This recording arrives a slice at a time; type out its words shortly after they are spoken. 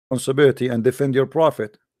responsibility and defend your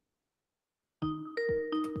prophet.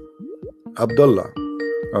 Abdullah.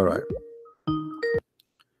 All right.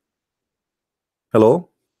 Hello.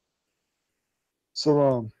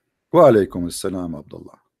 Salam. Wa alaikum assalam,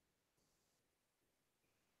 Abdullah.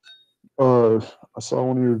 I saw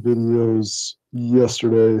one of your videos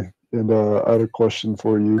yesterday, and I had a question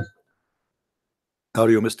for you. Are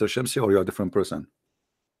you Mr. Shamsi or you are a different person?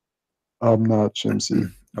 I'm not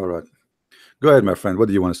Shamsi. All right. Go ahead, my friend. What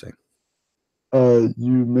do you want to say?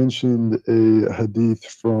 You mentioned a hadith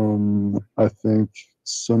from, I think,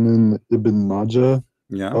 Sunan Ibn Majah.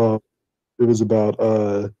 Yeah. It was about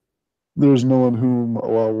there's no one whom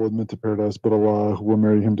Allah will admit to paradise, but Allah will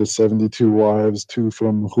marry him to 72 wives, 2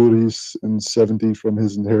 from Huris and 70 from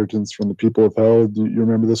his inheritance from the people of hell. Do you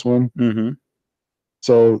remember this one? Mm-hmm.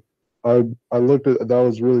 So I looked at that,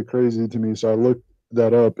 was really crazy to me. So I looked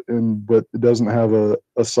that up, but it doesn't have a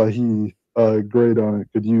Sahih grade on it.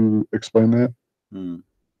 Could you explain that?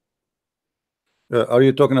 Are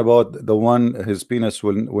you talking about the one his penis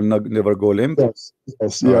will not never go limp?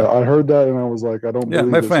 Yes, yeah. I heard that and I was like, I don't Yeah,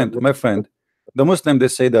 believe my friend, the Muslim, they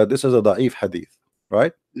say that this is a da'if hadith,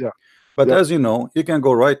 right? Yeah. But as you know, you can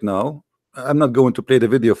go right now. I'm not going to play the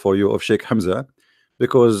video for you of Sheikh Hamza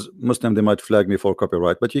because Muslim, they might flag me for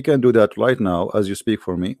copyright, but you can do that right now as you speak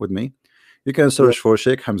with me. You can search for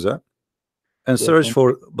Sheikh Hamza and search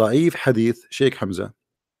for da'if hadith Sheikh Hamza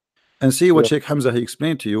and see what Sheikh Hamza he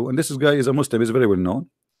explained to you. And this guy is a Muslim, is very well known.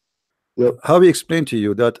 How he explained to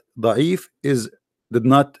you that da'if did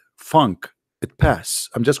not funk, it pass.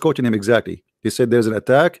 I'm just quoting him exactly. He said there's an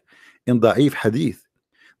attack in da'if hadith.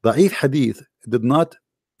 Da'if hadith did not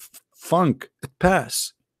funk, it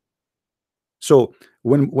pass. So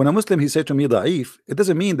when a Muslim he said to me da'if, it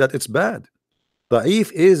doesn't mean that it's bad.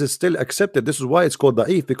 Da'if is still accepted. This is why it's called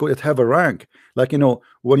da'if, because it have a rank. Like, you know,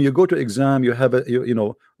 when you go to exam, you have you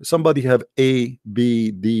know, somebody have A,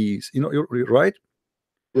 B, D's, you know, you're right.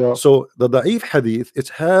 Yeah. So the da'if hadith, it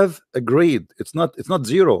have a grade. It's not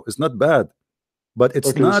zero. It's not bad, but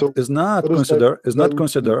it's not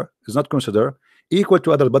considered equal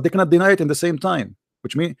to others. But they cannot deny it in the same time,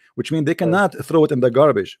 which mean they cannot throw it in the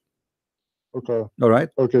garbage. Okay. All right.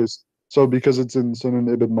 Okay. So because it's in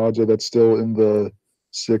Sunan Ibn Majah, that's still in the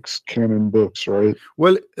 6 canon books, right?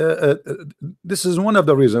 Well, this is one of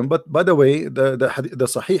the reasons. But by the way, the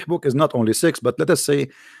Sahih book is not only 6, but let us say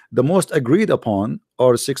the most agreed upon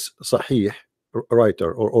are 6 Sahih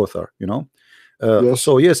writer or author. You know,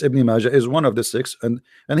 so yes, Ibn Majah is one of the 6. And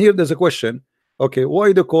here there's a question. Okay, why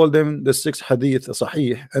do they call them the 6 Hadith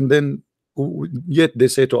Sahih, and then yet they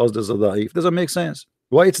say to us this is Da'if? Doesn't make sense.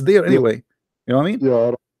 Why it's there anyway? You know what I mean? Yeah,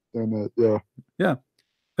 I don't understand that. Yeah. Yeah.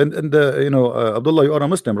 And you know, Abdullah, you are a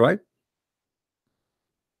Muslim, right?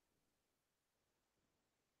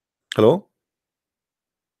 Hello?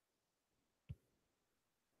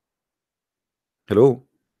 Hello?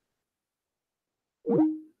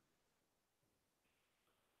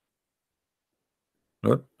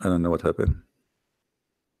 What? I don't know what happened.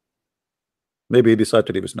 Maybe he decided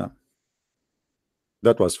to leave us now.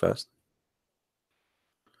 That was fast.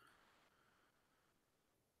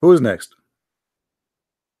 Who is next?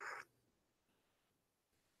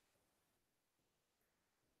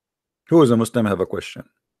 Who is a Muslim have a question?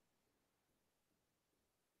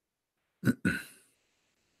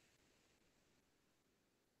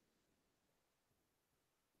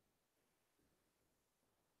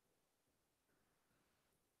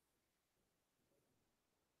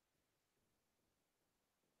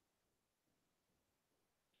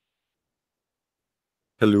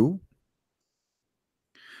 Hello?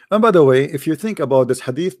 And by the way, if you think about this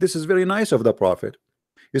hadith, this is very nice of the Prophet.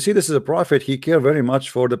 You see, this is a Prophet, he cared very much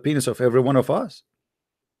for the penis of every one of us.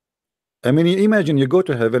 I mean, imagine you go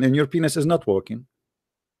to heaven and your penis is not working.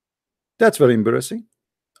 That's very embarrassing.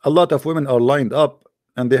 A lot of women are lined up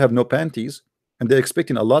and they have no panties and they're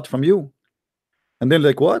expecting a lot from you. And then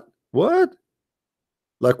like, what? What?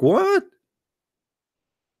 Like what?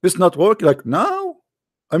 It's not working? Like now?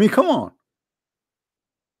 I mean, come on.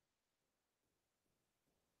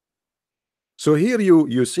 So here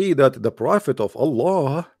you see that the Prophet of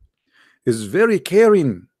Allah is very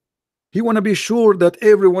caring. He want to be sure that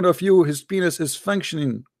every one of you, his penis is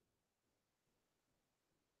functioning.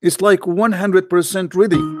 It's like 100%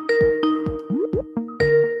 ready.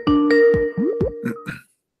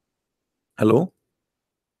 Hello?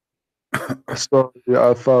 Sorry,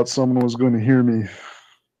 I thought someone was going to hear me.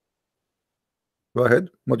 Go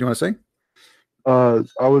ahead. What do you want to say?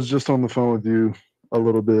 I was just on the phone with you a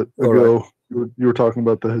little bit ago. Right. You were talking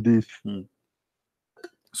about the hadith.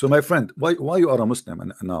 So my friend, why you are a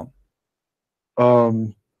Muslim now?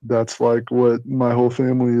 That's like what my whole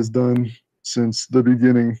family has done since the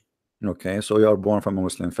beginning. Okay, so you are born from a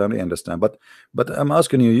Muslim family, I understand. But I'm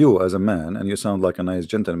asking you, you as a man, and you sound like a nice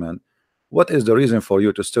gentleman. What is the reason for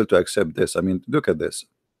you to still to accept this? I mean, look at this.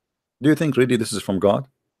 Do you think really this is from God?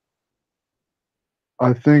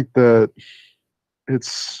 I think that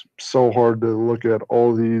it's so hard to look at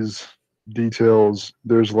all these details.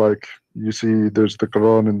 There's like you see, there's the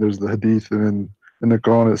Quran and there's the Hadith, and in the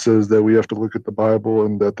Quran it says that we have to look at the Bible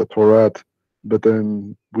and that the Torah. But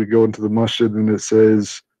then we go into the masjid and it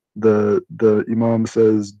says the Imam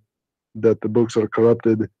says that the books are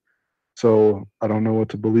corrupted. So I don't know what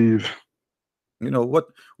to believe. You know what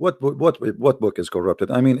book is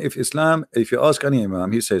corrupted? I mean, if Islam, if you ask any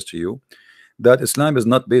Imam, he says to you that Islam is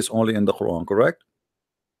not based only in the Quran, correct?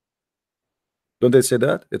 Don't they say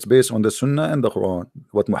that? It's based on the Sunnah and the Quran.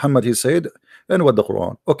 What Muhammad he said and what the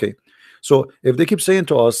Quran. Okay. So if they keep saying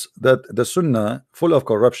to us that the Sunnah full of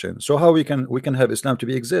corruption, so how we can have Islam to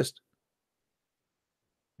be exist?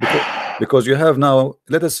 Because you have now,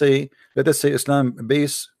 let us say Islam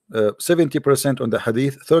base 70% on the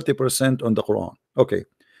Hadith, 30% on the Quran. Okay.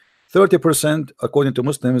 30% according to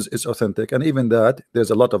Muslims is authentic, and even that there's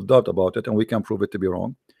a lot of doubt about it, and we can prove it to be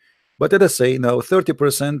wrong. But let us say now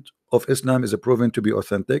 30% of Islam is proven to be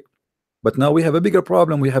authentic, but now we have a bigger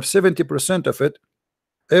problem. We have 70% of it.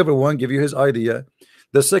 Everyone give you his idea.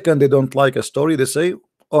 The second they don't like a story, they say,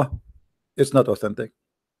 oh, it's not authentic,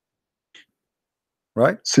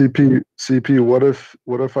 right? CP, what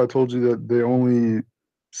if I told you that they only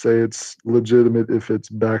say it's legitimate if it's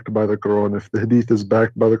backed by the Quran? If the Hadith is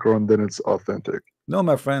backed by the Quran, then it's authentic. No,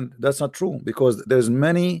 my friend, that's not true, because there's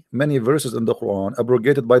many verses in the Quran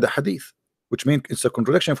abrogated by the Hadith, which means it's a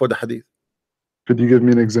contradiction for the Hadith. Could you give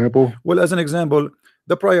me an example? Well, as an example,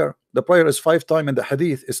 the prayer is 5 times in the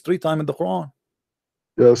Hadith, is 3 times in the Quran.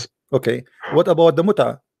 Yes. Okay, what about the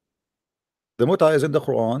muta? The muta is in the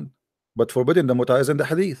Quran, but forbidden the muta is in the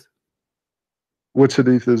Hadith. Which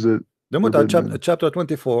Hadith is it The muta, forbidden in? chapter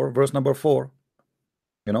 24, verse number 4.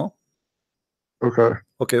 You know? Okay.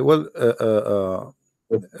 Okay, well,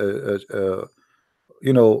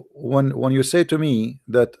 when you say to me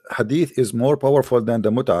that Hadith is more powerful than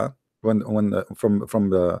the muta, when from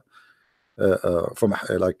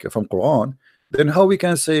Quran, then how we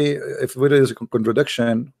can say if there is a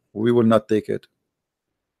contradiction, we will not take it?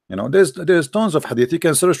 You know, there's tons of Hadith. You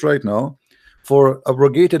can search right now for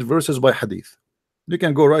abrogated verses by Hadith. You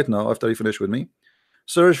can go right now after you finish with me,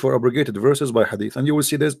 search for abrogated verses by Hadith, and you will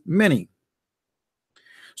see there's many.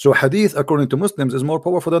 So Hadith, according to Muslims, is more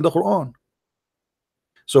powerful than the Quran.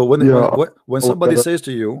 So Yeah. when somebody says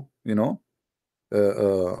to you, you know,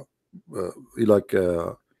 like,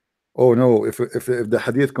 oh no, if the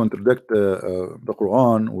Hadith contradict the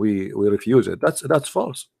Quran, we refuse it. That's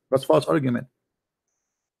false. That's false argument.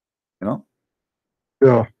 You know,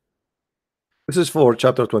 Yeah. this is for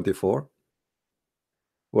chapter 24,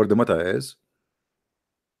 where the matter is.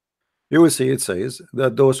 You will see it says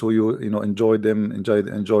that those who enjoy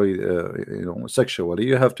sexually,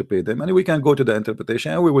 you have to pay them, and we can go to the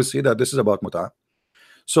interpretation, and we will see that this is about muta.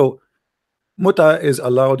 So muta is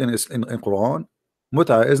allowed in Quran.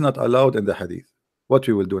 Muta is not allowed in the Hadith. What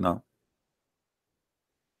we will do now?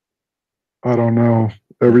 I don't know.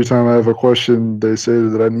 Every time I have a question, they say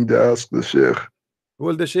that I need to ask the Sheikh.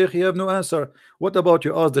 Well, the Sheikh, you have no answer. What about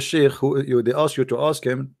you ask the Sheikh, they ask you to ask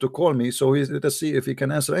him to call me, so let us see if he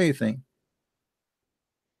can answer anything.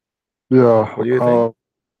 Yeah. What do you think?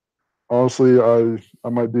 Honestly, I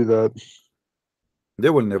might do that. He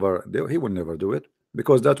will never do it,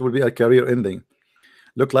 because that will be a career ending.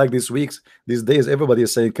 Look like these days, everybody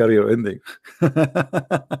is saying career ending.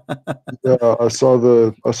 Yeah, I saw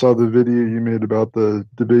the video you made about the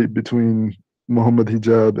debate between Muhammad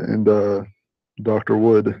Hijab and Dr.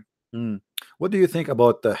 Wood. What do you think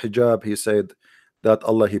about the hijab? He said that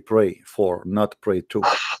Allah he pray for, not pray to.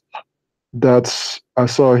 I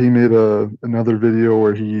saw he made another video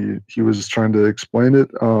where he was trying to explain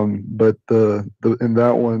it. But the in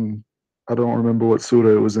that one, I don't remember what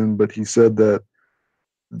surah it was in, but he said that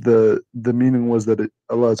the meaning was that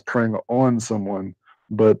Allah is praying on someone.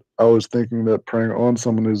 But I was thinking that praying on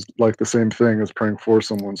someone is like the same thing as praying for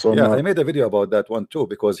someone. So I'm Yeah, not. I made a video about that one too,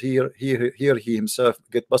 because here he himself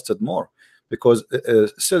get busted more, because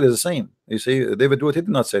still is the same. You see, David Wood, he did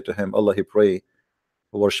not say to him Allah he pray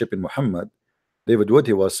worshiping Muhammad. David Wood,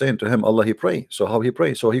 he was saying to him Allah he pray. So how he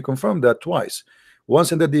pray? So he confirmed that twice,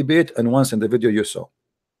 once in the debate and once in the video you saw.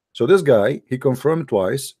 So this guy, he confirmed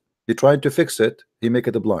twice. He tried to fix it. He make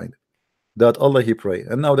it blind that Allah he pray.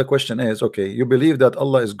 And now the question is, okay, you believe that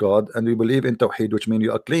Allah is God, and you believe in Tawheed, which means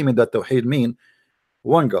you are claiming that Tawheed mean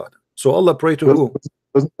one God. So Allah pray to But who?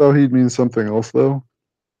 Doesn't Tawheed mean something else though?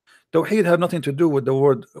 Tawheed have nothing to do with the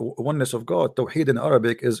word oneness of God. Tawheed in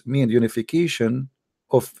Arabic is mean unification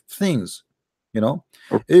of things. You know,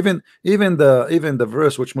 Oh, even the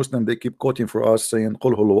verse which Muslim they keep quoting for us saying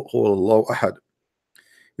 "Qul huwallahu ahad."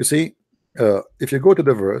 You see, if you go to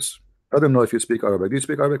the verse, I don't know if you speak Arabic. Do you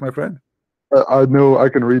speak Arabic, my friend? I know I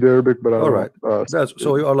can read Arabic, but I All don't right. That's speak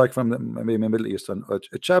so it. you are like from the maybe Middle Eastern.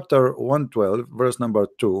 Chapter 112, verse number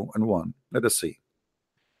 2 and 1. Let us see.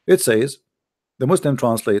 It says, the Muslim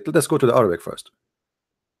translate. Let us go to the Arabic first.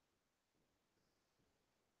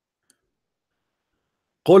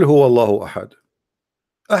 قل هو الله أحد.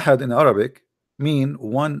 Ahad in Arabic mean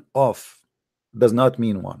one of, does not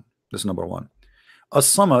mean one. That's number one.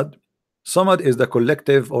 As-Samad, Samad is the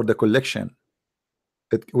collective or the collection,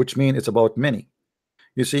 which means it's about many.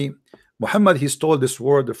 You see, Muhammad he stole this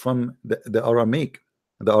word from the Aramaic.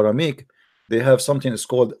 The Aramaic, they have something it's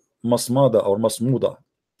called masmada or masmuda,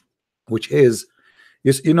 which is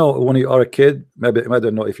you know when you are a kid, maybe I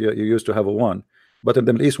don't know if you used to have a one, but in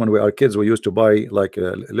the Middle East when we are kids we used to buy like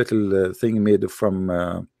a little thing made from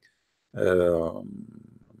uh,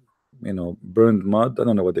 burned mud. I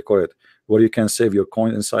don't know what they call it, where you can save your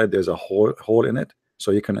coin inside. There's a hole in it,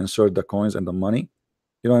 so you can insert the coins and the money.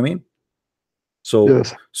 You know what I mean? So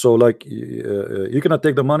Yes. like you cannot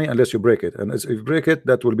take the money unless you break it, and if you break it,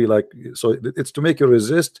 that will be like, so it's to make you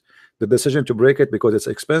resist the decision to break it because it's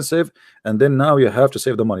expensive, and then now you have to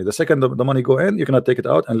save the money. The second the money go in, you cannot take it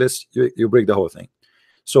out unless you break the whole thing.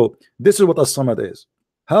 So this is what as-Samad is.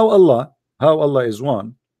 How Allah is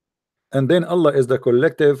one, and then Allah is the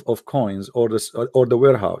collective of coins, or the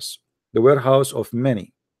warehouse of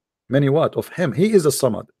many what of him. He is the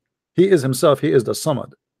Samad. He is himself. He is the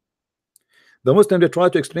Samad. The Muslim they try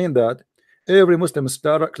to explain that. Every Muslim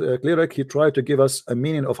cleric he tried to give us a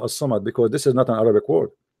meaning of as-Samad because this is not an Arabic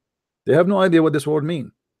word. They have no idea what this word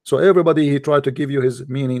mean. So everybody he tried to give you his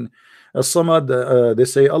meaning. As-Samad, they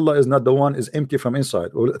say Allah is not the one, is empty from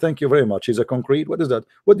inside. Well, thank you very much. He's a concrete. What is that?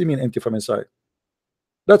 What do you mean empty from inside?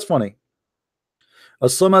 That's funny.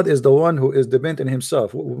 As-Samad is the one who is dependent in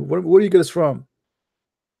himself. Where do you get this from?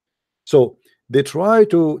 So they try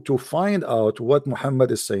to find out what Muhammad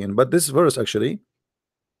is saying, but this verse actually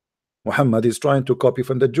Muhammad is trying to copy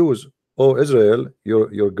from the Jews. Oh Israel,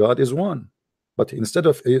 your God is one. But instead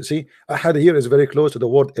of, you see, ahad here is very close to the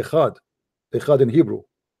word echad in Hebrew.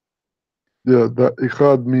 Yeah, that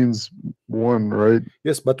Ikhad means one, right?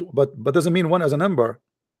 Yes, but doesn't mean one as a number.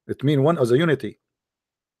 It means one as a unity.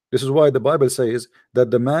 This is why the Bible says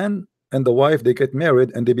that the man and the wife they get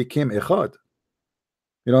married and they became echad.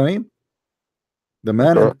 You know what I mean? The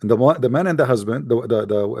man Okay. and the man and the husband,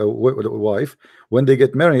 the wife, when they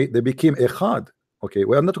get married, they became echad. Okay,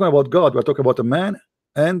 we are not talking about God. We're talking about a man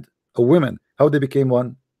and a woman. How they became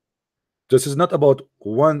one. This is not about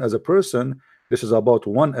one as a person. This is about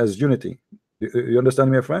one as unity. You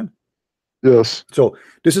understand me, my friend? Yes. So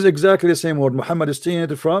this is exactly the same word Muhammad is stealing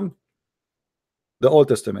it from the Old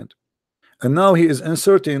Testament, and now he is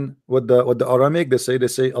inserting what the Aramaic they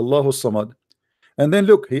say Allahu Samad, and then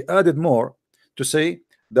look, he added more to say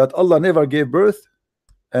that Allah never gave birth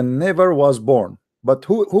and never was born. But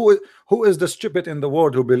who is the stupid in the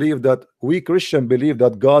world who believe that we Christian believe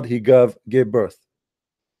that God he gave birth?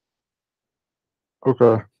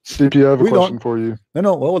 Okay. CP, I have a We question don't. for you.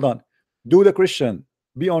 No, hold on. Do the Christian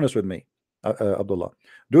be honest with me, Abdullah?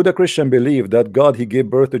 Do the Christian believe that God he gave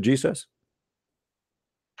birth to Jesus?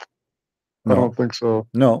 I don't No, think so.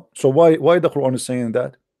 no. So why the Quran is saying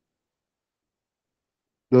that?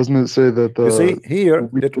 Doesn't it say that You see here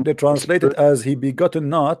we they translate it spirit? as he begotten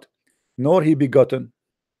not, nor he begotten.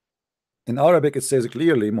 In Arabic it says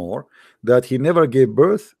clearly more that he never gave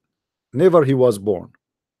birth, never he was born.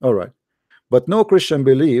 All right, but no Christian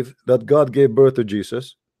believe that God gave birth to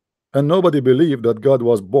Jesus, and nobody believed that God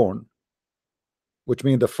was born, which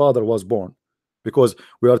means the Father was born, because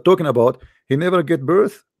we are talking about he never gave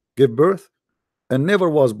birth, and never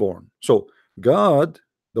was born. So God,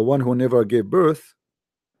 the one who never gave birth,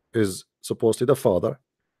 is supposedly the Father,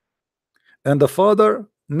 and the Father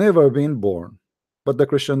never been born. But the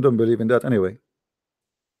Christian don't believe in that anyway.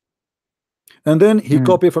 And then he Hmm.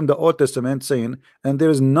 copied from the Old Testament saying, and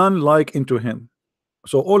there is none like unto him.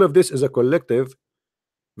 So all of this is a collective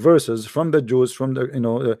verses from the Jews, from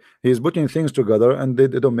the he's putting things together and they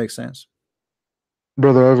don't make sense.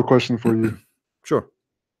 Brother, I have a question for you. Sure.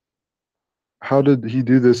 How did he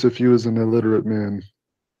do this if he was an illiterate man?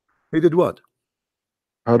 He did what?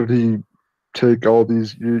 How did he take all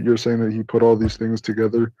these? You're saying that he put all these things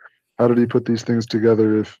together. How did he put these things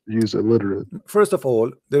together if he's illiterate? First of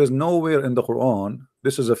all, there is nowhere in the Quran,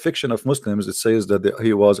 this is a fiction of Muslims, it says that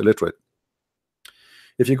he was illiterate.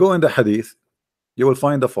 If you go in the hadith, you will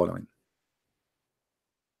find the following.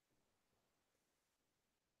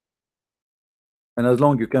 And as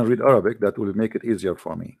long as you can read Arabic, that will make it easier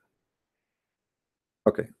for me.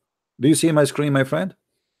 Okay. Do you see my screen, my friend?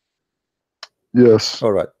 Yes.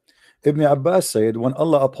 All right. Ibn Abbas said when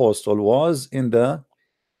Allah apostle was in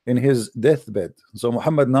his deathbed, so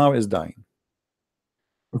Muhammad now is dying,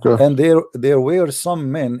 Okay. and there were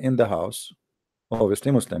some men in the house,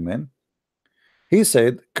 obviously Muslim men. He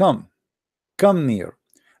said, come near,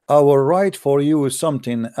 I will write for you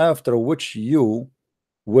something after which you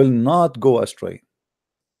will not go astray.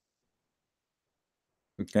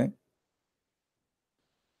 Okay.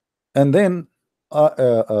 And then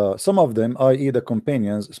some of them, i.e. the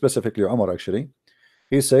companions, specifically Umar actually,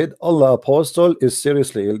 he said Allah apostle is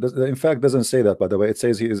seriously ill. In fact, doesn't say that, by the way. It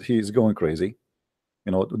says he is going crazy.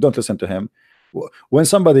 You know, don't listen to him. When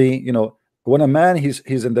somebody, you know, when a man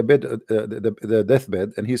he's in the bed, the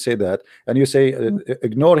deathbed, and he say that, and you say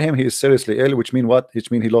ignore him, he is seriously ill, which mean what? Which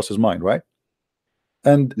mean he lost his mind, right?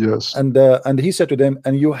 And Yes. and he said to them,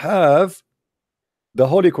 and you have the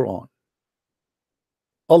Holy Quran,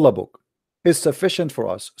 Allah book, is sufficient for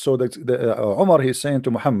us. So Umar, he's saying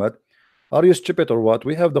to Muhammad, are you stupid or what?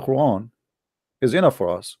 We have the Quran, is enough for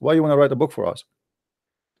us. Why you want to write a book for us?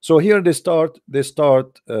 So here they start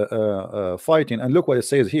fighting, and look what it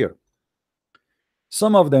says here.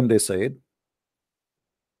 Some of them, they said,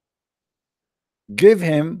 give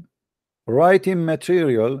him writing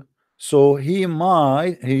material so he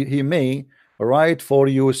may write for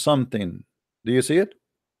you something. Do you see it?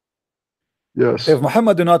 Yes. If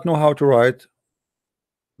Muhammad do not know how to write,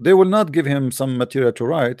 they will not give him some material to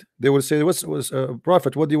write. They will say, what's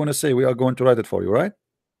Prophet, what do you want to say? We are going to write it for you, right?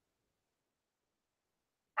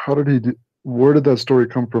 How did he do? Where did that story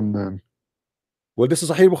come from then? Well, this is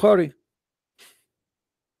Sahih Bukhari.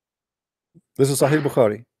 This is Sahih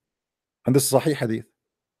Bukhari, and this is Sahih Hadith.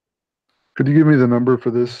 Could you give me the number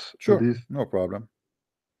for this Sure, hadith? no problem.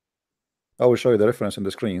 I will show you the reference on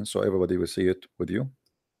the screen so everybody will see it with you.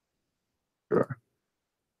 Sure.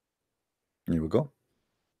 Here we go.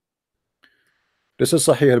 This is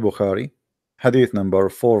Sahih al-Bukhari, hadith number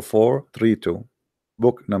 4432,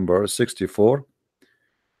 book number 64.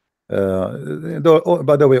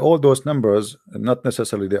 By the way, all those numbers, not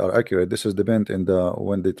necessarily they are accurate. This is depend in the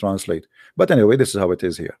when they translate. But anyway, this is how it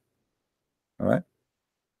is here. All right.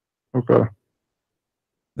 Okay.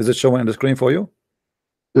 Is it showing on the screen for you?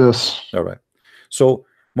 Yes. All right. So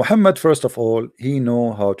Muhammad, first of all, he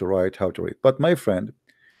know how to write, how to read. But my friend,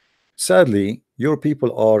 sadly, your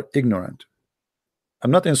people are ignorant.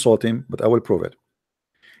 I'm not insulting, but I will prove it.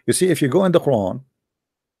 You see, if you go in the Quran,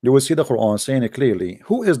 you will see the Quran saying it clearly.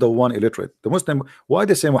 Who is the one illiterate? The Muslim. Why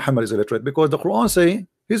they say Muhammad is illiterate? Because the Quran say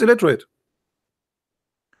he's illiterate.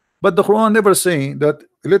 But the Quran never say that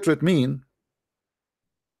illiterate mean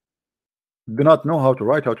do not know how to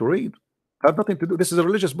write, how to read. Have nothing to do. This is a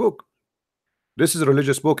religious book. This is a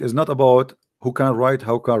religious book. It's not about who can write,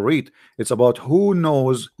 how can read. It's about who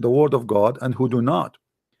knows the word of God and who do not.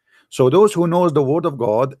 So those who knows the word of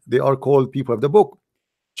God, they are called people of the book.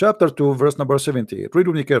 Chapter 2, verse number 78. Read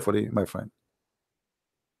with me carefully, my friend.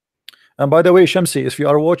 And by the way, Shamsi, if you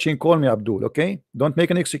are watching, call me Abdul, okay? Don't make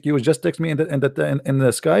an excuse. Just text me in the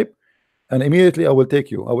Skype, and immediately I will take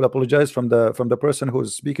you. I will apologize from the person who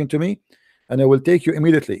is speaking to me, and I will take you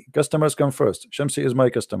immediately. Customers come first. Shamsi is my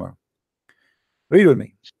customer. Read with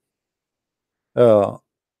me.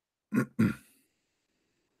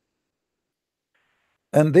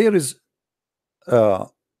 And there is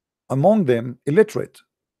among them illiterate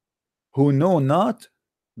who know not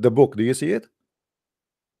the book. Do you see it?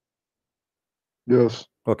 Yes.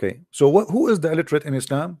 Okay. So who is the illiterate in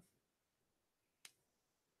Islam?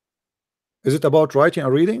 Is it about writing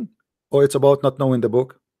or reading, or it's about not knowing the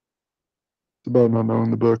book? It's about not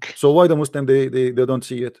knowing the book. So why the Muslim they don't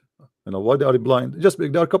see it? You know, why they are blind? Just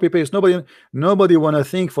they are copy paste. Nobody want to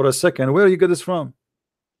think for a second where you get this from.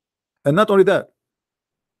 And not only that,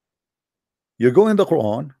 you go in the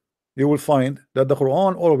Quran, you will find that the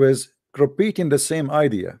Quran always repeating the same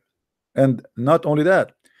idea. And not only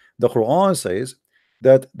that, the Quran says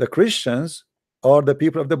that the Christians are the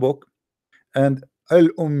people of the book, and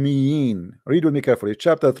al-ummiyin. Read with me carefully.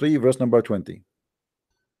 Chapter 3, verse number 20.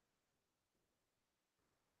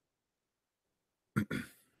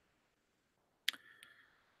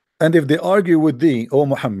 And if they argue with thee, O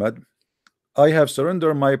Muhammad, I have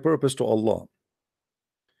surrendered my purpose to Allah,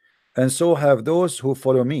 and so have those who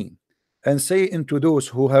follow me, and say unto those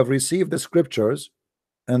who have received the scriptures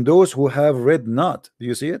and those who have read not. Do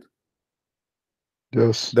you see it?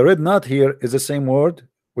 Yes. The read not here is the same word,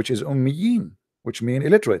 which is ummiyin, which mean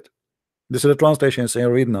illiterate. This is a translation saying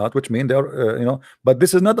read not, which mean they're but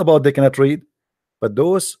this is not about they cannot read, but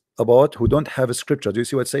those about who don't have a scripture. Do you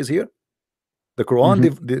see what it says here? The Quran,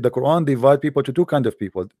 Hmm. the Quran divide people to two kind of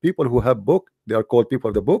people. People who have book, they are called people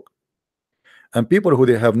of the book, and people who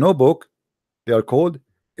they have no book, they are called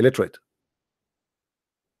illiterate.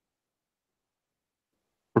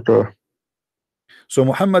 Okay. So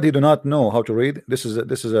Muhammad, he do not know how to read. This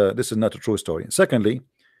is not a true story. Secondly,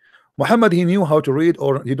 Muhammad, he knew how to read,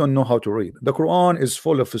 or he don't know how to read. The Quran is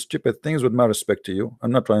full of stupid things. With my respect to you,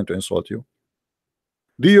 I'm not trying to insult you.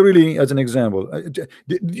 Do you really, as an example,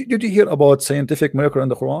 did you hear about scientific miracle in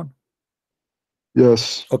the Quran?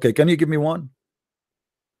 Yes. Okay, can you give me one?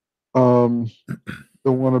 Um,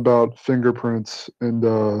 the one about fingerprints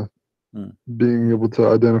and Hmm. being able to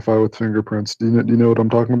identify with fingerprints. Do you know what I'm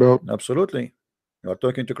talking about? Absolutely. You are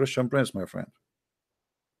talking to Christian Prince, my friend.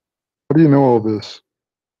 How do you know all this?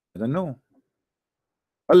 I don't know.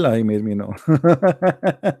 Allah, he made me know.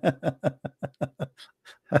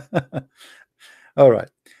 All right.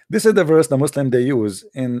 This is the verse the Muslim they use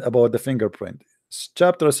in about the fingerprint.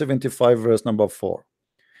 Chapter 75, verse number 4.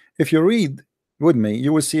 If you read with me,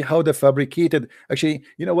 you will see how the fabricated. Actually,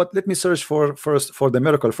 you know what? Let me search for first for the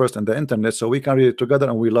miracle first on the internet, so we can read it together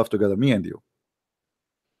and we love together, me and you.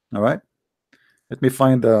 All right. Let me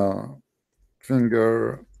find the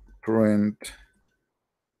fingerprint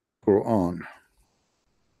Quran.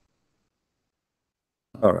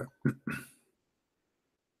 All right.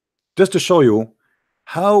 Just to show you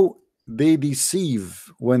how they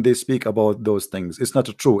deceive when they speak about those things. It's not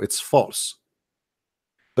true, it's false.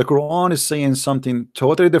 The Quran is saying something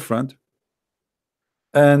totally different,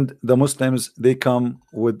 and the Muslims they come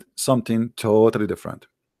with something totally different.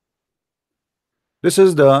 This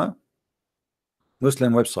is the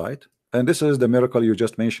Muslim website, and this is the miracle you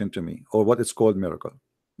just mentioned to me, or what it's called miracle.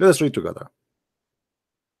 Let us read together.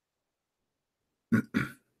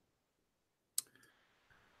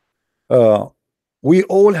 We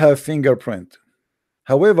all have fingerprint,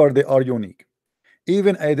 however they are unique.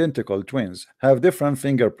 Even identical twins have different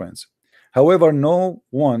fingerprints. However, no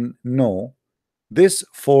one know this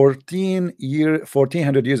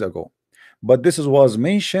 1400 years ago. But this was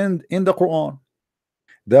mentioned in the Quran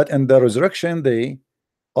that in the resurrection day,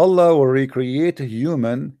 Allah will recreate a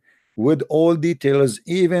human with all details,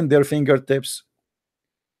 even their fingertips.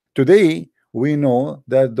 Today, we know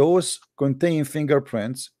that those contain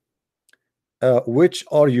fingerprints, which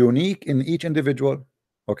are unique in each individual.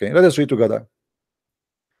 Okay, let us read together.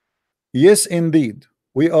 Yes, indeed,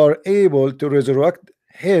 we are able to resurrect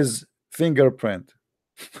his fingerprint.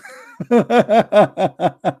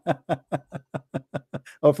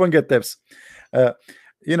 Or fingertips. Uh,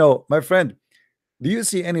 my friend, do you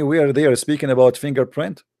see anywhere they are speaking about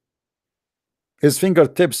fingerprint? His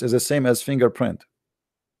fingertips is the same as fingerprint.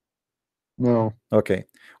 No. Okay.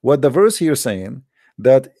 What the verse here saying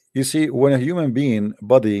that you see when a human being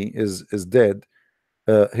body is dead,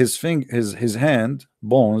 his hand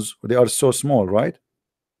bones they are so small, right?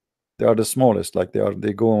 They are the smallest, like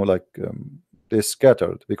they go like they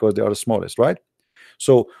scattered because they are the smallest, right?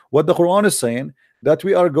 So what the Quran is saying that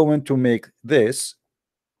we are going to make this,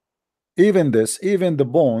 even the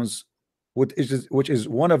bones, which is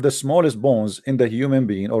one of the smallest bones in the human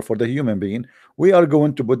being or for the human being, we are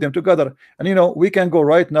going to put them together. And we can go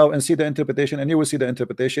right now and see the interpretation, and you will see the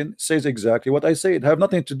interpretation says exactly what I say. It have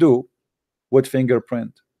nothing to do with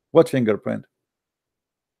fingerprint. What fingerprint?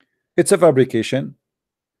 It's a fabrication,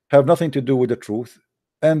 have nothing to do with the truth,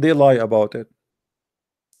 and they lie about it.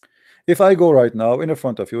 If I go right now in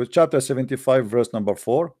front of you, chapter 75, verse number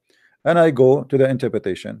 4, and I go to the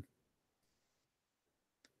interpretation.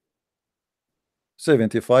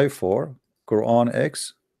 75 4 Quran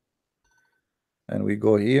X, and we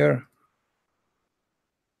go here.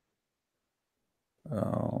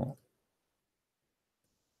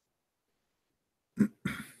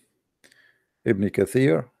 Ibn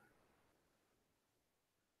Kathir.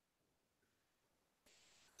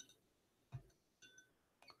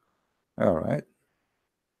 All right.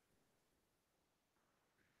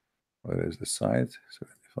 What is the site?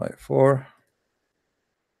 75 4.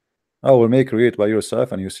 I will make read by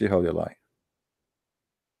yourself and you see how they lie.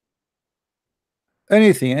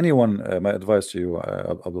 Anyone, my advice to you,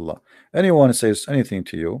 Abdullah, anyone says anything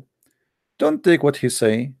to you, don't take what he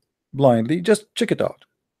say blindly, just check it out.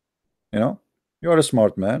 You are a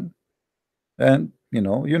smart man, and you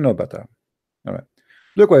know better. All right,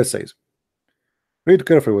 look what it says. Read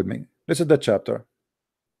carefully with me. This is the chapter.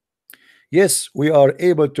 Yes, we are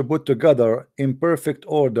able to put together in perfect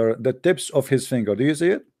order the tips of his finger. Do you see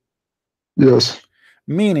it? Yes.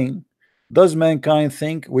 Meaning, does mankind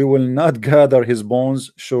think we will not gather his bones?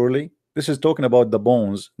 Surely. This is talking about the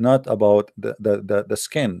bones, not about the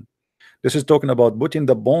skin. This is talking about putting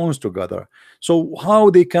the bones together. So how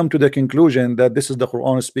they come to the conclusion that this is the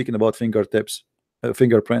Quran speaking about fingertips,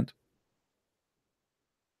 fingerprint?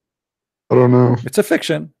 I don't know. It's a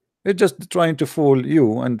fiction. It's just trying to fool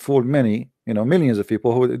you and fool many, millions of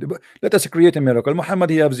people who let us create a miracle.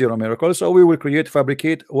 Muhammad, he have zero miracles, so we will create,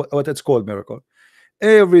 fabricate what it's called miracle.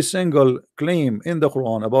 Every single claim in the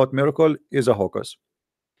Quran about miracle is a hocus.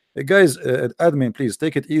 Guys, admin, please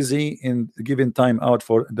take it easy in giving time out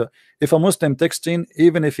for the. If a Muslim texting,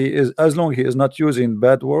 even if he is, as long he is not using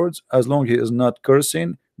bad words, as long he is not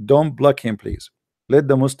cursing, don't block him, please. Let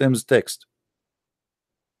the Muslims text,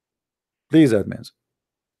 please, admins.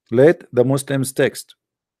 Let the Muslims text.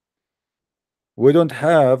 We don't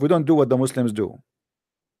do what the Muslims do.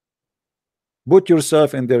 Put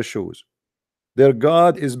yourself in their shoes. Their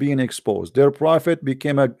God is being exposed. Their prophet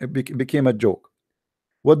became a joke.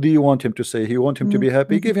 What do you want him to say? You want him to be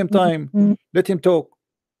happy? Give him time. Let him talk.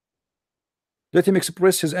 Let him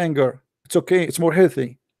express his anger. It's okay. It's more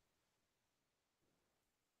healthy.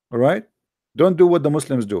 All right? Don't do what the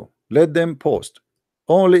Muslims do. Let them post.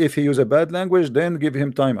 Only if he use a bad language, then give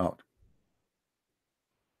him time out.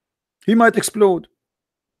 He might explode.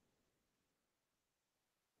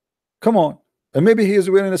 Come on. And maybe he is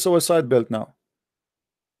wearing a suicide belt now.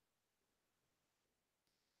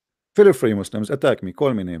 Feel free, Muslims. Attack me.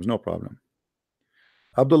 Call me names. No problem.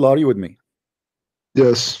 Abdullah, are you with me?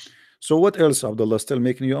 Yes. So what else, Abdullah, still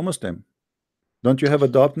making you a Muslim? Don't you have a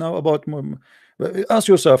doubt now about? Ask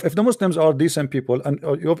yourself, if the Muslims are decent people, and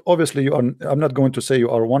obviously you are. I'm not going to say you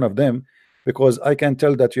are one of them, because I can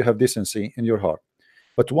tell that you have decency in your heart.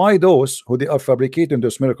 But why those who they are fabricating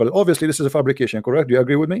this miracle? Obviously, this is a fabrication, correct? Do you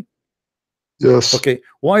agree with me? Yes. Okay.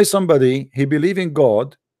 Why somebody he believe in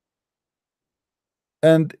God,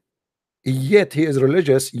 and yet he is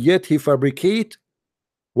religious, yet he fabricate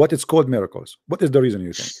what is called miracles? What is the reason,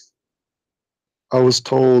 you think? I was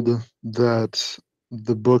told that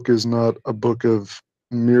the book is not a book of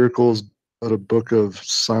miracles, but a book of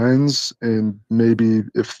signs. And maybe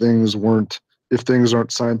if things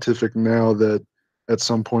aren't scientific now, that at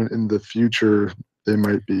some point in the future they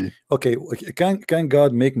might be. Okay. Can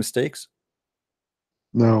God make mistakes?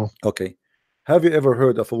 No. Okay. Have you ever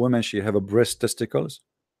heard of a woman, she have a breast testicles?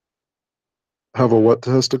 Have a what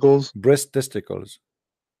testicles? Breast testicles.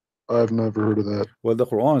 I've never heard of that. Well, the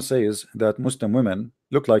Quran says that Muslim women,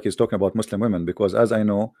 look like he's talking about Muslim women, because as I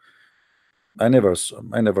know, I never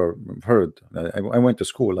heard. I went to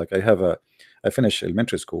school, like I finished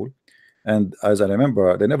elementary school, and as I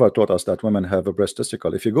remember, they never taught us that women have a breast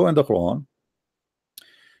testicle. If you go in the Quran,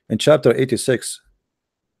 in chapter 86,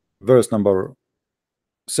 verse number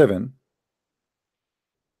 7,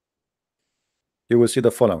 you will see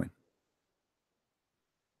the following.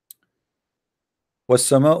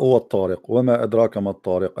 والسماء والطارق وما أدراك ما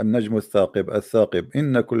الطارق النجم الثاقب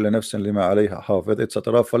إن كل نفس لما عليها حافظ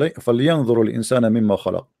etc. فلينظر الإنسان مما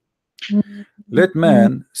خلق. Let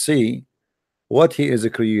man see what he is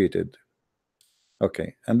created.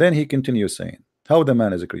 Okay, and then he continues saying how the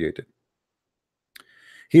man is created.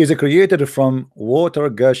 He is created from water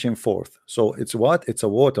gushing forth. So it's what? It's a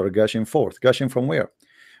water gushing forth. Gushing from where?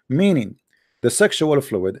 Meaning the sexual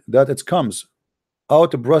fluid that it comes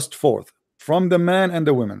out burst forth from the man and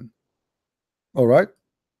the women. All right.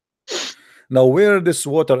 Now, where this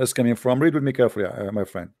water is coming from? Read with me carefully, my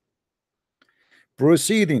friend.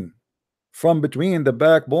 Proceeding from between the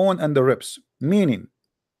backbone and the ribs, meaning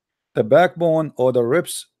the backbone or the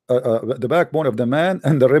ribs, the backbone of the man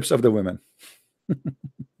and the ribs of the women.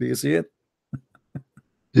 Do you see it?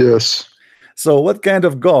 Yes. So, what kind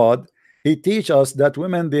of God? He teach us that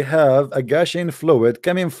women, they have a gushing fluid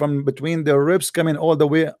coming from between their ribs, coming all the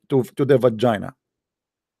way to their vagina.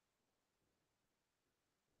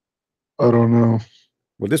 I don't know.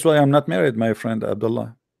 Well, this is why I'm not married, my friend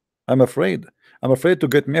Abdullah. I'm afraid. I'm afraid to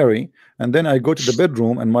get married, and then I go to the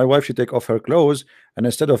bedroom, and my wife, she take off her clothes, and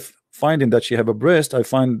instead of finding that she have a breast, I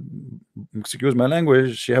find, excuse my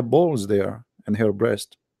language, she have balls there in her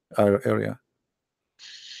breast area.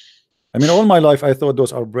 I mean, all my life I thought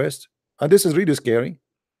those are breasts, and this is really scary.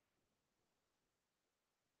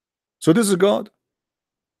 So this is God.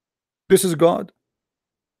 This is God.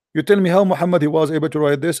 You tell me how Muhammad he was able to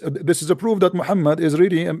write this. This is a proof that Muhammad is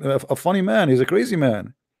really a funny man. He's a crazy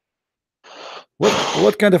man.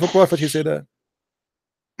 What kind of a prophet he said that?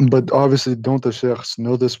 But obviously, don't the sheikhs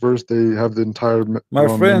know this verse? They have the entire My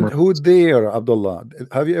Quran friend, memorized. who dare, Abdullah?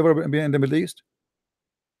 Have you ever been in the Middle East?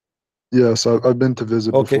 Yes, I've been to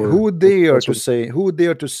visit Okay, before. who dare That's to what, say, who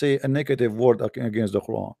dare to say a negative word against the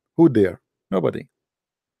Quran? Who dare? Nobody.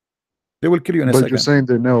 They will kill you in a But you're second. saying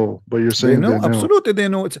they know. But you're They saying they know, know. absolutely they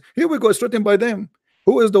know. It's here we go, it's written by them.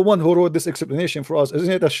 Who is the one who wrote this explanation for us? Isn't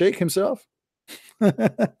it a sheikh himself?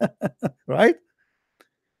 Right?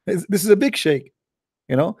 This is a big sheikh,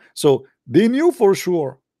 you know. So they knew for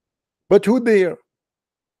sure, but who there?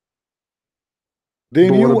 They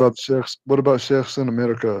But what knew, about sheikhs? What about sheikhs in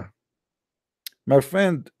America? my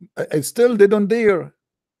friend. Still they don't dare.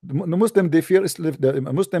 The Muslim, they fear Islam. The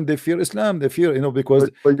Muslim, they fear Islam. They fear, you know, because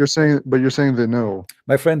But you're saying they know.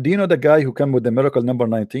 my friend, do you know the guy who came with the miracle number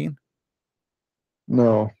 19?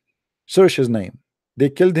 No, Search his name. They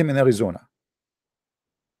killed him in Arizona.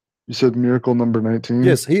 you said miracle number 19.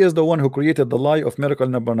 Yes, he is the one who created the lie of miracle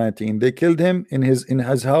number 19. They killed him in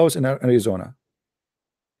his house in Arizona.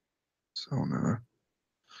 So no.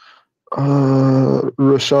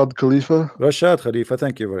 Rashad Khalifa. Rashad Khalifa,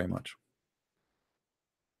 thank you very much.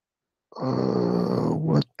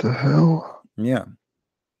 What the hell? Yeah.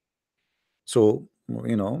 So,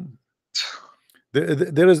 you know,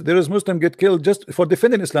 there is Muslim get killed just for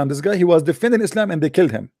defending Islam. This guy, he was defending Islam and they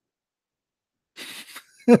killed him.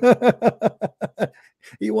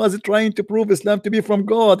 He was trying to prove Islam to be from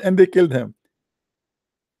God and they killed him.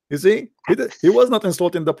 You see, he was not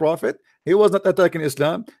insulting the Prophet. He was not attacking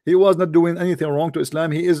Islam. He was not doing anything wrong to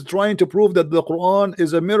Islam. He is trying to prove that the Quran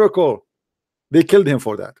is a miracle. They killed him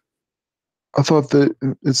for that. I thought that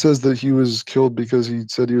it says that he was killed because he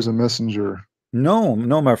said he was a messenger. No,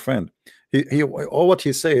 no, my friend. He all what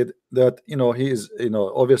he said, that, you know, he is, you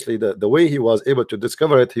know, obviously the way he was able to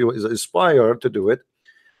discover it, he was inspired to do it.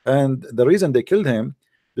 And the reason they killed him,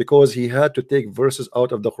 because he had to take verses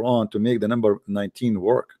out of the Quran to make the number 19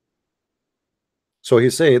 work. So he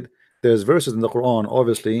said there's verses in the Quran,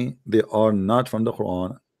 obviously they are not from the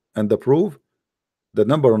Quran, and the proof, the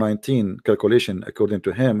number 19 calculation according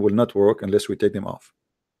to him will not work unless we take them off.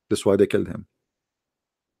 That's why they killed him.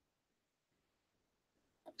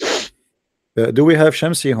 Do we have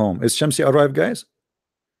Shamsi home? Is Shamsi arrived, guys?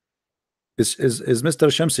 Is Mr.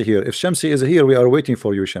 Shamsi here? If Shamsi is here, we are waiting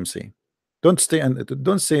for you, Shamsi. Don't stay in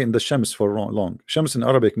the Shams for long. Shams in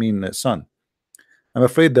Arabic mean sun. I'm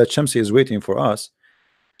afraid that Shamsi is waiting for us.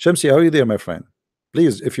 Shamsi, are you there, my friend?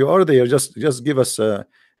 Please, if you are there, just give us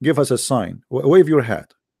a sign. Wave your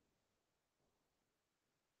hat.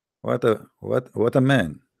 What a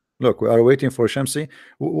man. Look, we are waiting for Shamsi.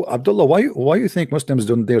 Abdullah, why you think Muslims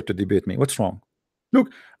don't dare to debate me? What's wrong?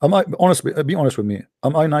 Look, am I honest? Be honest with me.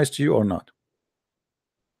 Am I nice to you or not?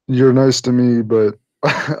 You're nice to me, but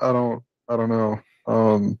I don't know.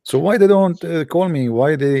 So why they don't call me?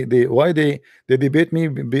 Why they debate me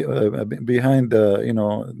behind the, you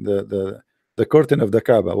know, the curtain of the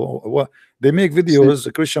Kaaba? They make See, videos.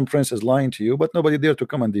 The Christian Prince is lying to you, but nobody dare to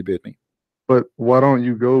come and debate me. but why don't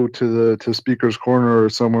you go to Speaker's Corner or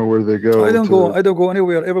somewhere where they go I don't to? go. I don't go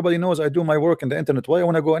anywhere. Everybody knows I do my work in the internet. Why I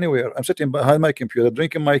want to go anywhere? I'm sitting behind my computer,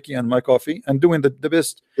 drinking my tea and my coffee, and doing the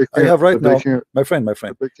best They I can't. have right But they now. can't. My friend, But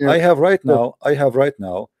they can't. I have right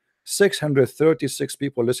now 636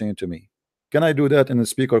 people listening to me. Can I do that in the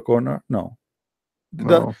speaker corner? No.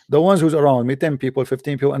 No. The ones who's around me, 10 people,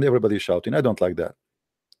 15 people, and everybody shouting. I don't like that.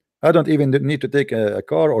 I don't even need to take a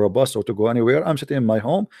car or a bus or to go anywhere. I'm sitting in my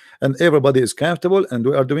home and everybody is comfortable and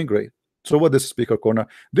we are doing great. So what is speaker corner?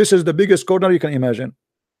 This is the biggest corner you can imagine.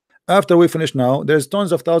 After we finish now, there's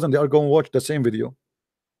tons of thousands, they are going to watch the same video.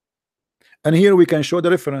 And here we can show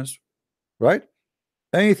the reference, right?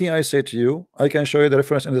 Anything I say to you, I can show you the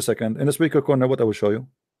reference in a second. In the speaker corner, what I will show you?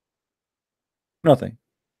 Nothing.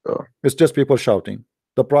 Oh, It's just people shouting.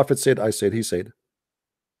 The Prophet said, I said, he said.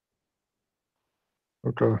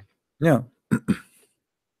 okay. Yeah.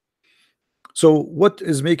 So what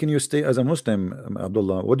is making you stay as a Muslim,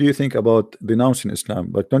 Abdullah? What do you think about denouncing Islam?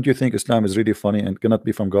 But don't you think Islam is really funny and cannot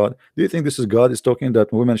be from God? Do you think this is God is talking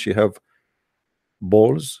that women should have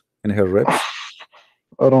balls in her ribs?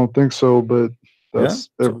 I don't think so, but Yeah. that's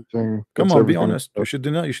So everything. come That's on, be everything. honest. You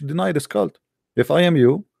should deny this cult. If I am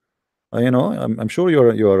you, you know, I'm sure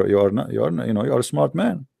you're not you know, you're a smart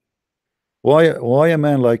man. Why a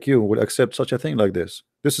man like you would accept such a thing like this?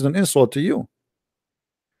 This is an insult to you.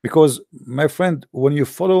 Because my friend, when you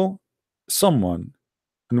follow someone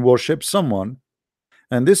and worship someone,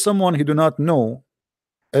 and this someone he do not know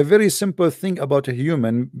a very simple thing about a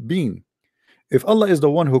human being. If Allah is the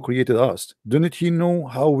one who created us, didn't he know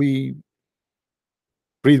how we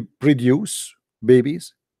produce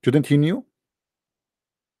babies? Shouldn't he know?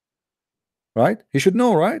 Right? He should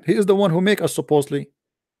know, right? He is the one who make us supposedly.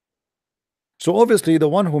 So obviously the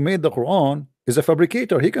one who made the Quran is a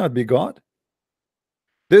fabricator. He cannot be God.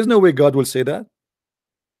 There's no way God will say that.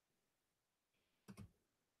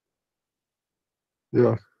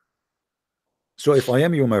 Yeah. So if I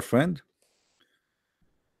am you, my friend,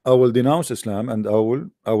 I will denounce Islam, and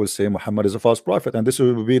I will say Muhammad is a false prophet, and this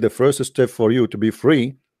will be the first step for you to be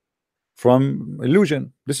free from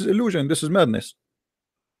illusion. This is illusion. This is madness.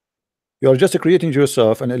 You are just creating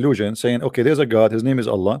yourself an illusion, saying, okay, there's a God, his name is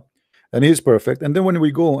Allah, and he's perfect. And then when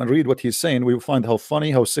we go and read what he's saying, we will find how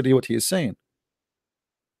funny, how silly what he is saying.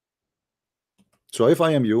 So if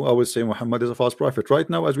I am you, I will say Muhammad is a false prophet right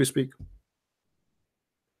now as we speak.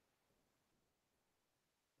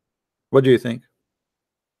 What do you think?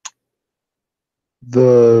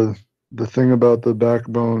 The the thing about the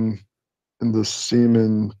backbone and the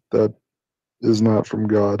semen, that is not from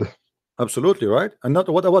God. Absolutely right. And not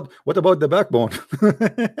what about the backbone?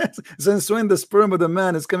 Since when the sperm of the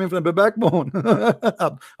man is coming from the backbone?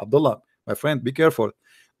 Abdullah, my friend, be careful.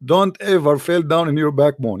 Don't ever fall down in your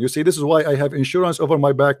backbone. You see, this is why I have insurance over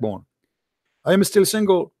my backbone. I am still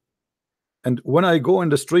single. And when I go in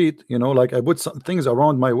the street, like I put some things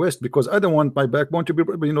around my waist because I don't want my backbone to be,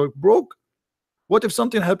 broke. What if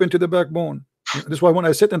something happened to the backbone? That's why when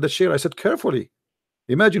I sit in the chair, I sit carefully.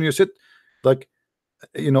 Imagine you sit like,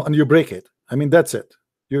 and you break it. I mean, that's it.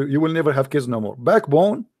 You will never have kids no more.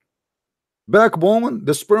 Backbone,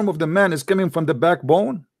 the sperm of the man is coming from the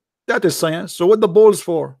backbone. That is science. So what the balls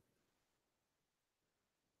for?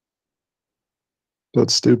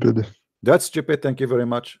 That's stupid. That's stupid. Thank you very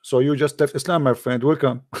much. So you just left Islam, my friend.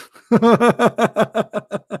 Welcome.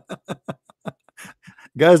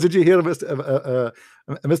 Guys, did you hear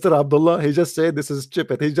Mr. Abdullah? He just said this is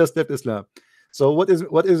stupid. He just left Islam. So what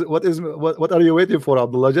are you waiting for,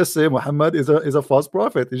 Abdullah? Just say Muhammad is a false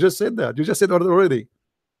prophet. You just said that. You just said it already.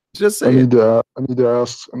 Just say it. I need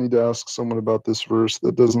to ask someone about this verse.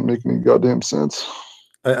 That doesn't make any goddamn sense.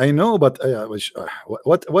 I know, but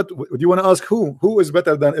what do you want to ask? Who is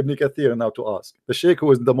better than Ibn Kathir now to ask? The Sheikh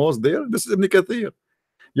who is the most there? This is Ibn Kathir.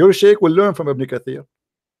 Your Sheikh will learn from Ibn Kathir.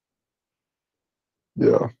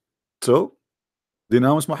 Yeah. So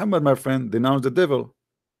denounce Muhammad, my friend. Denounce the devil.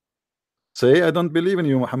 Say, I don't believe in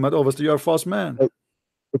you, Muhammad. Obviously, you are a false man.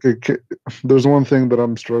 Okay, there's one thing that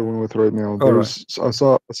I'm struggling with right now. Right. I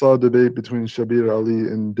saw a debate between Shabir Ali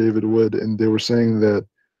and David Wood, and they were saying that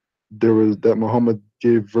Muhammad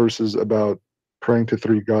gave verses about praying to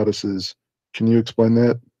three goddesses. Can you explain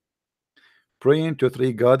that? Praying to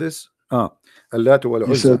three goddesses? Allah wal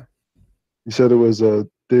Uzza. You said it was a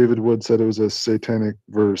David Wood said it was a satanic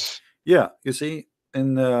verse. Yeah, you see,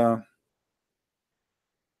 in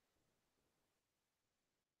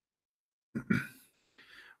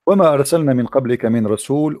وما أرسلنا من قبلك من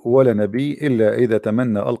رسول ولا نبي إلا إذا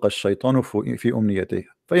تمنى ألقى الشيطان في أمنيته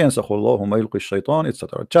فينسخ الله ما يلقي الشيطان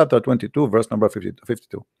etc. Chapter 22 verse number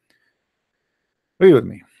 52. Read with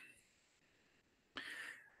me.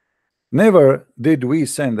 Never did we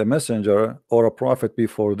send a messenger or a prophet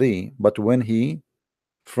before thee, but when he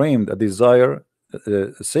framed a desire,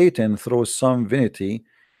 Satan throws some vanity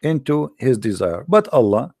into his desire, but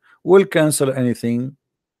Allah will cancel anything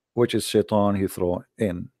which is shaitan he throw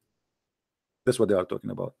in. That's what they are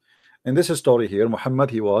talking about. In this story here,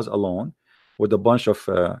 Muhammad, he was alone with a bunch of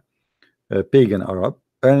pagan Arab,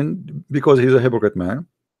 and because he's a hypocrite man,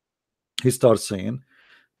 he starts saying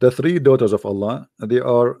the three daughters of Allah,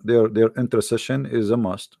 their intercession is a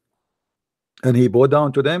must, and he bowed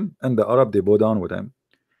down to them, and the Arab, they bow down with him.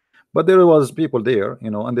 But there was people there,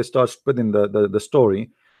 and they start spreading the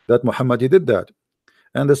story that Muhammad, he did that.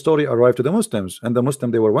 And the story arrived to the Muslims, and the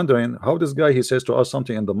Muslim, they were wondering how this guy, he says to us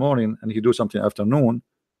something in the morning and he do something afternoon,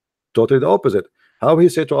 totally the opposite. How he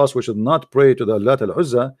said to us we should not pray to the Lat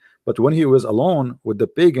al-Uzza, but when he was alone with the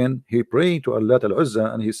pagan, he prayed to Lat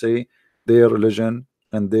al-Uzza, and he say their religion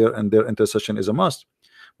and their intercession is a must.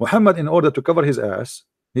 Muhammad, in order to cover his ass,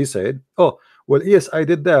 he said, oh well, yes, I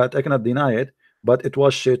did that, I cannot deny it, but it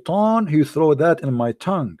was shaitan who threw that in my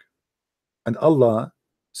tongue, and Allah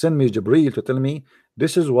sent me Jibreel to tell me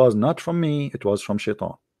this was not from me, it was from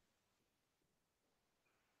shaitan.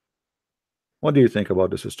 What do you think about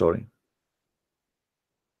this story?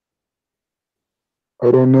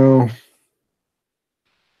 I don't know.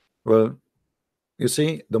 Well, you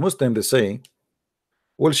see, the Muslim, they say,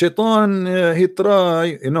 well, shaitan, he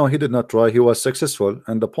try, he did not try, he was successful,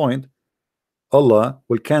 and the point, Allah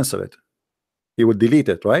will cancel it, he will delete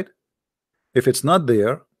it, right? If it's not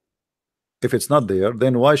there,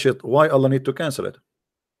 then why Allah need to cancel it?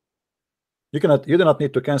 You do not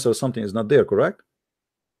need to cancel something is not there, correct?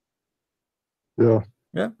 Yeah.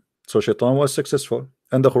 So shaitan was successful,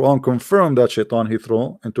 and the Quran confirmed that shaitan he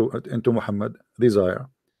threw into Muhammad desire.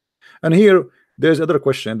 And here there's other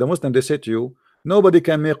question. The Muslim, they say to you, nobody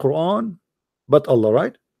can make Quran but Allah,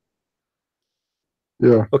 right?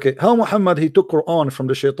 Yeah. Okay, how Muhammad he took Quran from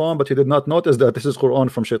the shaitan, but he did not notice that this is Quran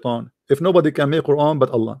from shaitan? If nobody can make Quran but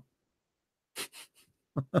Allah,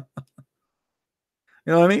 you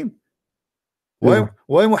know what I mean? Why Yeah.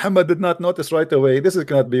 why Muhammad did not notice right away this is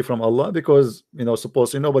cannot be from Allah? Because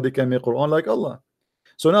supposedly nobody can make Quran like Allah.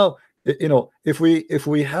 So now if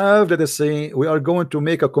we have, let us say, we are going to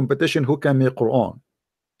make a competition who can make Quran.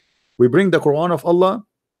 We bring the Quran of Allah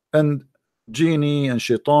and genie and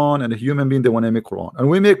shaitan and a human being, they want to make Quran, and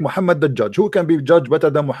we make Muhammad the judge. Who can be judged better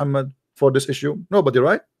than Muhammad for this issue? Nobody,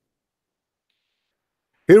 right?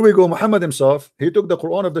 Here we go, Muhammad himself, he took the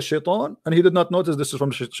Quran of the shaitan and he did not notice this is from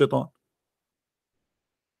the shaitan.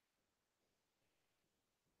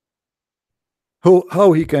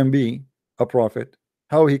 How he can be a prophet?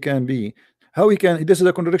 How he can be? How he can? This is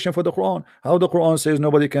a contradiction for the Quran. How the Quran says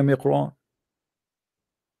nobody can make Quran,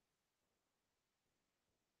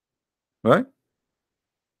 right?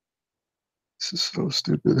 This is so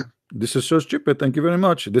stupid. This is so stupid. Thank you very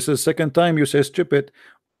much. This is second time you say stupid.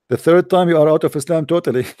 The third time you are out of Islam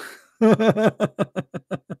totally.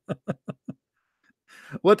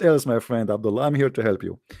 What else, my friend Abdullah? I'm here to help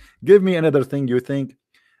you. Give me another thing you think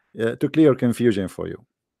to clear confusion for you.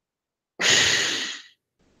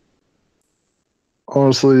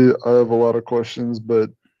 Honestly, I have a lot of questions, but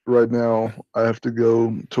right now I have to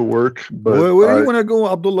go to work. But Where do you want to go,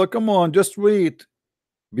 Abdullah? Come on, just wait.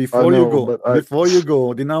 I Before you know, go, but I before you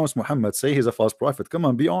go, denounce Muhammad. Say he's a false prophet. Come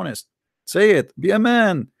on, be honest. Say it. Be a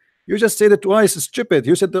man. You just said it twice. Stupid.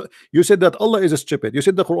 You said that Allah is a stupid. You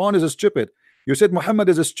said the Quran is a stupid. You said Muhammad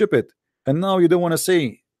is a stupid. And now you don't want to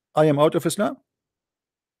say I am out of Islam.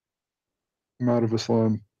 I'm out of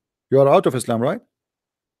Islam. You are out of Islam, right?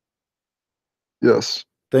 Yes.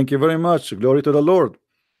 Thank you very much. Glory to the Lord.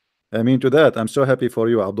 I mean to that. I'm so happy for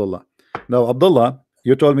you, Abdullah. Now, Abdullah,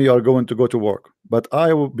 you told me you are going to go to work, but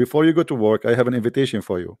before you go to work, I have an invitation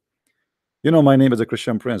for you. You know my name is a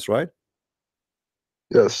Christian Prince, right?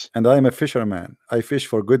 Yes. And I am a fisherman. I fish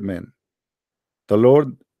for good men. The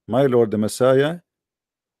Lord, my Lord, the Messiah,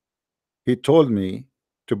 he told me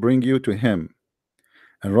to bring you to him.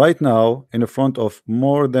 And right now, in front of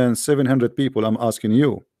more than 700 people, I'm asking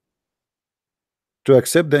you to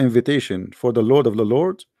accept the invitation for the Lord of the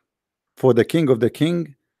Lords, for the King of the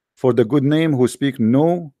King, for the good name who speak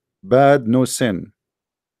no bad, no sin,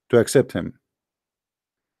 to accept him.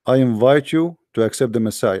 I invite you to accept the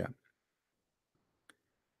Messiah.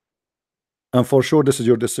 And for sure, this is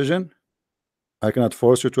your decision. I cannot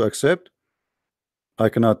force you to accept. I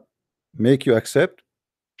cannot make you accept.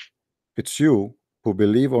 It's you who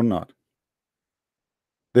believe or not.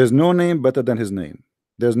 There's no name better than his name.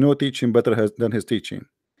 There's no teaching better than his teaching.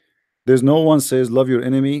 There's no one says love your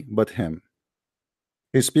enemy but him.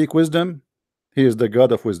 He speak wisdom. He is the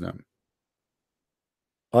God of wisdom.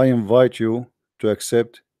 I invite you to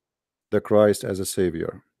accept the Christ as a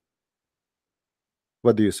savior.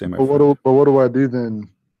 What do you say, my friend? But what do I do then?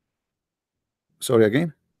 Sorry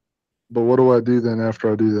again? But what do I do then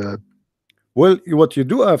after I do that? Well, what you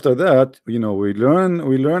do after that, we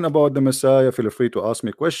learn about the Messiah. Feel free to ask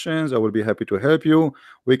me questions. I will be happy to help you.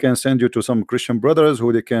 We can send you to some Christian brothers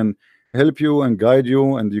who they can help you and guide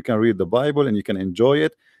you, and you can read the Bible and you can enjoy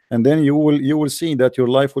it. And then you will see that your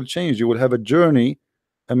life will change. You will have a journey,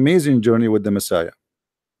 amazing journey with the Messiah.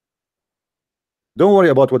 Don't worry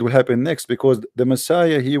about what will happen next, because the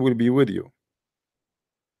Messiah, he will be with you.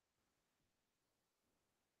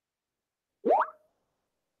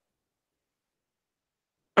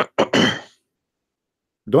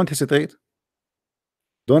 Don't hesitate.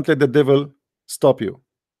 Don't let the devil stop you,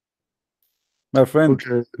 my friend.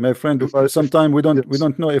 Okay. My friend, If sometime we yes.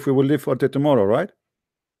 don't know if we will live until tomorrow, right?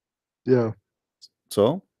 Yeah.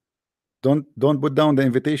 So don't put down the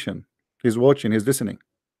invitation. He's watching, he's listening.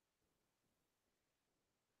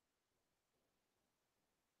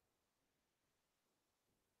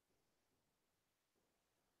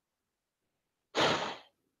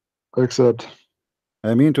 Accept.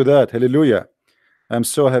 I mean to that. Hallelujah. I'm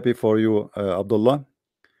so happy for you, Abdullah.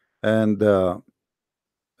 And the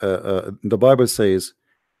Bible says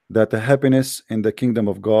that the happiness in the kingdom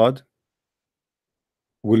of God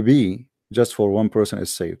will be just for one person is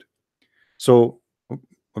saved. So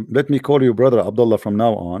let me call you brother Abdullah from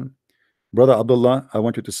now on. Brother Abdullah, I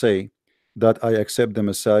want you to say that I accept the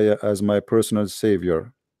Messiah as my personal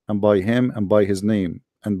savior, and by him and by his name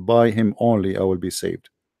and by him only I will be saved.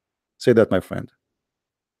 Say that, my friend.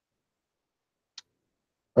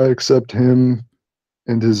 I accept him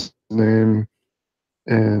and his name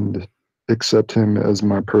and accept him as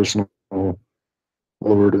my personal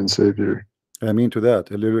Lord and Savior. I mean to that.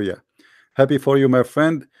 Hallelujah. Happy for you, my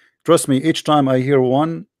friend. Trust me, each time I hear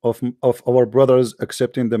one of our brothers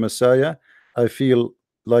accepting the Messiah, I feel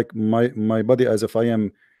like my body as if I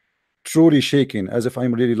am truly shaking, as if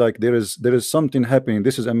I'm really like there is something happening.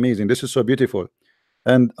 This is amazing. This is so beautiful,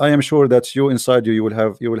 and I am sure that you inside you you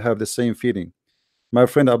will have the same feeling. My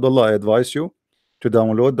friend Abdullah, I advise you to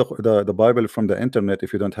download the Bible from the internet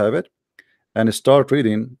if you don't have it, and start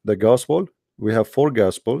reading the gospel. We have four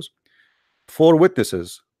gospels, four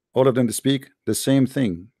witnesses. All of them speak the same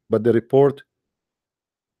thing, but they report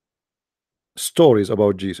stories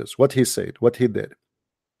about Jesus, what he said, what he did.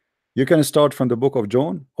 You can start from the book of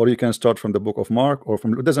John, or you can start from the book of Mark, or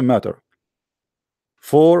from, it doesn't matter.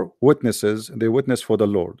 Four witnesses, they witness for the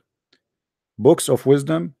Lord. Books of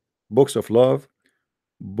wisdom, books of love,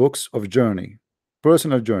 books of journey,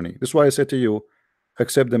 personal journey. This is why I say to you,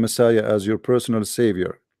 accept the Messiah as your personal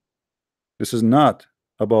savior. This is not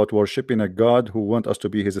about worshiping a God who wants us to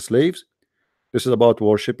be his slaves. This is about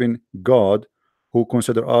worshiping God who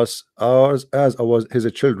consider us ours as our his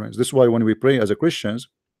children. This is why when we pray as a Christians,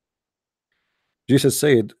 Jesus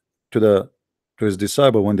said to the to his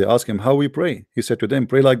disciple when they asked him how we pray, he said to them,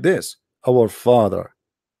 pray like this: Our Father,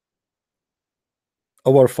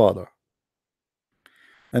 our Father.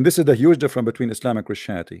 And this is the huge difference between Islam and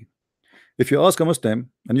Christianity. If you ask a Muslim,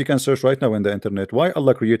 and you can search right now in the internet, why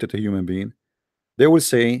Allah created a human being, they will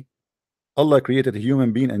say Allah created a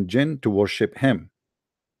human being and jinn to worship him.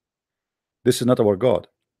 This is not our God.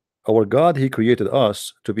 Our God, he created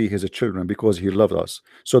us to be his children because he loved us.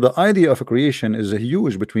 So the idea of a creation is a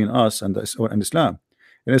huge between us and Islam.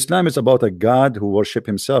 In Islam, it's about a God who worship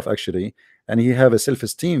himself actually, and he have a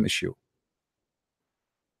self-esteem issue.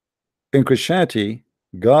 In Christianity,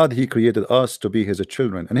 God, he created us to be his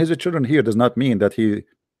children, and his children here does not mean that he,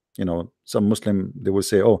 some Muslim, they will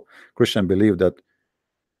say, oh, Christian believe that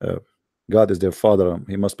uh, God is their father,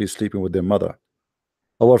 he must be sleeping with their mother.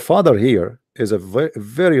 Our Father here is a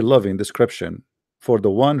very loving description for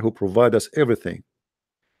the one who provides us everything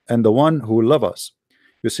and the one who loves us.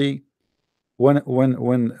 You see,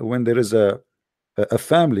 when there is a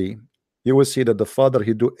family, you will see that the father,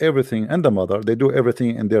 he do everything, and the mother, they do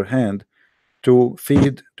everything in their hand to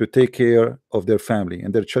feed, to take care of their family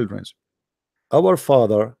and their children. Our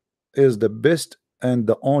Father is the best and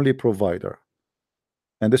the only provider,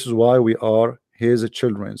 and this is why we are his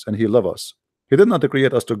children, and he loves us. He did not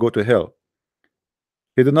create us to go to hell.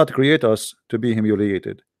 He did not create us to be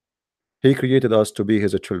humiliated. He created us to be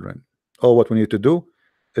his children. All what we need to do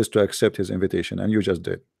is to accept his invitation, and you just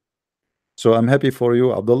did. So I'm happy for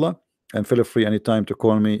you, Abdullah, and feel free anytime to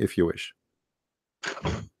call me if you wish.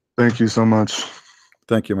 Thank you so much.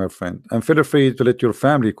 Thank you, my friend. And feel free to let your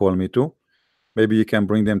family call me too. Maybe you can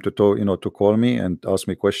bring them to talk, to call me and ask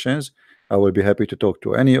me questions. I will be happy to talk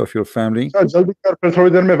to any of your family.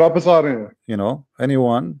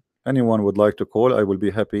 Anyone would like to call, I will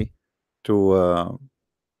be happy to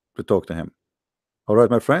talk to him. All right,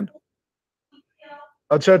 my friend.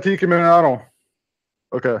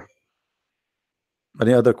 Okay.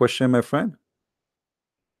 Any other question, my friend?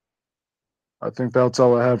 I think that's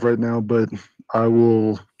all I have right now, but I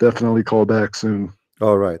will definitely call back soon.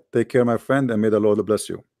 All right. Take care, my friend, and may the Lord bless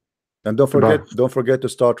you. And don't forget to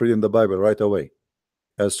start reading the Bible right away,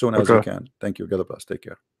 as soon as you can. Thank you. God bless. Take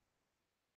care.